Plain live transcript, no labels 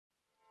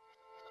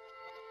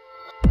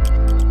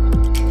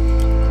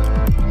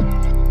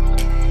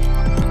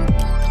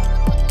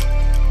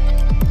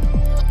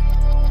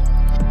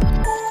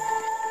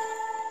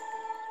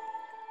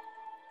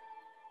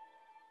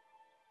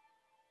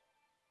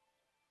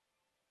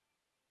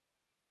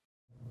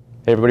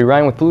Hey everybody,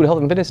 Ryan with Fluid Health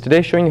and Fitness.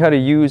 Today showing you how to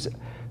use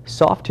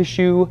soft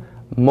tissue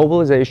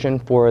mobilization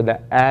for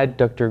the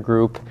adductor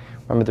group.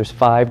 Remember there's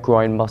 5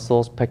 groin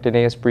muscles,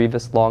 pectineus,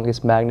 brevis,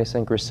 longus, magnus,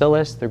 and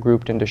gracilis. They're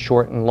grouped into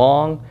short and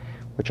long,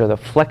 which are the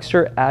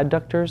flexor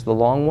adductors, the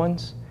long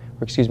ones,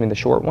 or excuse me, the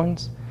short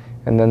ones.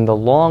 And then the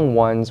long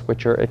ones,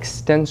 which are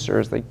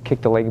extensors, they kick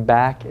the leg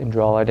back and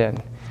draw it in.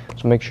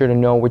 So make sure to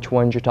know which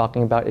ones you're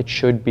talking about. It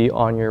should be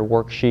on your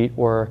worksheet,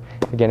 or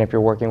again, if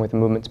you're working with a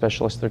movement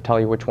specialist, they'll tell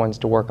you which ones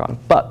to work on.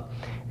 But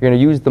you're going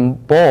to use the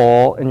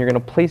ball and you're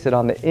going to place it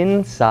on the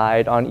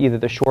inside on either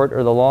the short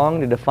or the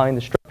long to define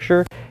the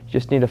structure. You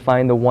just need to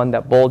find the one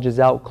that bulges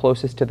out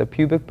closest to the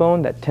pubic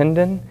bone, that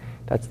tendon.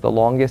 That's the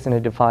longest, and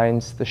it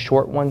defines the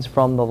short ones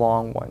from the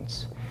long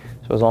ones.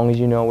 So as long as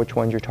you know which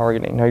ones you're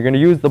targeting. Now you're going to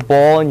use the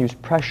ball and use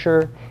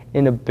pressure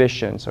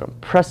inhibition. So I'm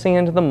pressing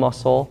into the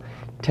muscle,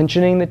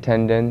 tensioning the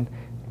tendon.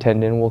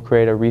 Tendon will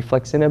create a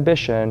reflex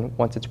inhibition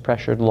once it's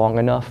pressured long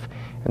enough,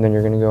 and then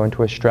you're going to go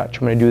into a stretch.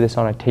 I'm going to do this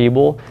on a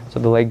table, so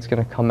the leg's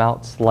going to come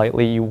out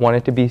slightly. You want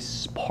it to be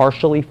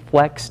partially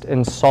flexed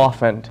and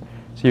softened.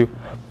 So you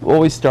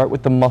always start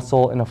with the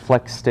muscle in a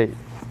flexed state.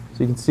 So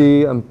you can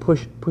see I'm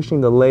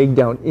pushing the leg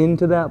down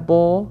into that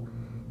ball.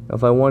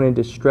 If I wanted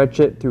to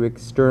stretch it through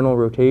external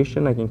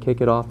rotation, I can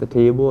kick it off the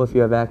table. If you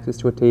have access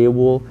to a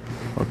table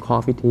or a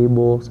coffee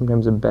table,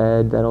 sometimes a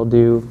bed, that'll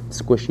do.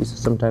 Squishy, so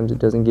sometimes it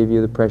doesn't give you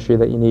the pressure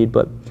that you need.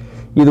 But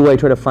either way,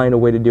 try to find a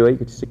way to do it. You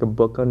could stick a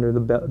book under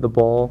the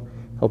ball.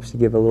 Helps to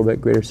give a little bit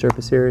greater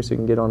surface area so you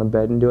can get on a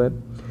bed and do it.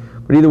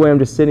 But either way, I'm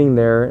just sitting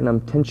there and I'm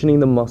tensioning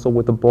the muscle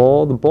with the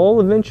ball. The ball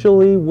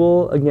eventually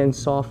will, again,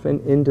 soften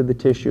into the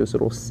tissue, so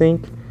it'll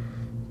sink.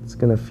 It's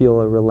going to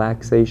feel a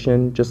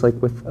relaxation, just like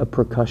with a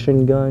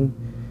percussion gun.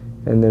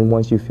 And then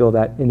once you feel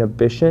that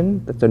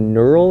inhibition, that's a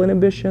neural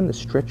inhibition, the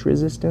stretch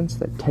resistance,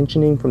 that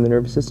tensioning from the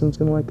nervous system is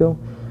going to let go,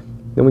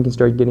 then we can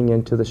start getting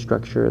into the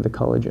structure of the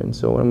collagen.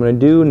 So what I'm going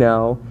to do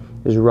now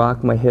is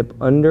rock my hip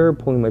under,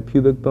 pulling my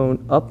pubic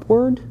bone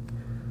upward,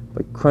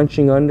 by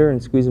crunching under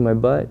and squeezing my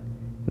butt.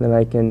 And then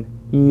I can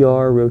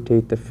ER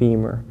rotate the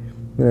femur.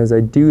 And as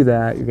I do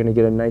that, you're going to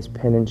get a nice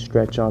pennant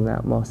stretch on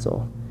that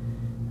muscle.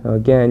 Now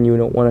again, you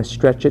don't want to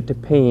stretch it to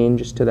pain,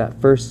 just to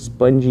that first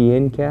spongy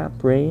end cap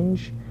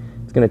range.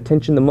 It's going to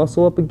tension the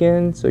muscle up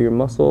again, so your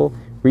muscle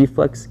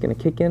reflex is going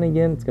to kick in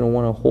again. It's going to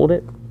want to hold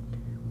it. We're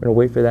going to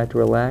wait for that to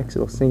relax.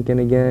 It'll sink in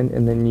again,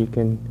 and then you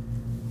can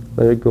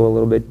let it go a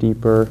little bit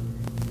deeper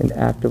and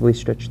actively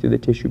stretch through the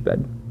tissue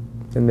bed.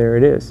 And there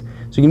it is.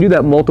 So you can do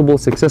that multiple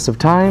successive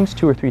times,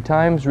 2 or 3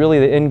 times. Really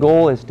the end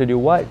goal is to do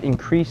what?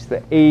 Increase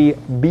the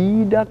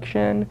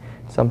abduction,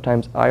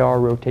 sometimes IR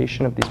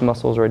rotation if these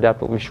muscles are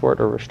adaptively short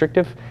or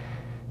restrictive.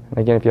 And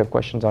again, if you have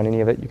questions on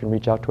any of it, you can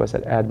reach out to us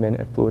at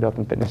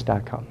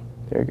admin@fluidhealthandfitness.com.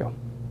 There you go.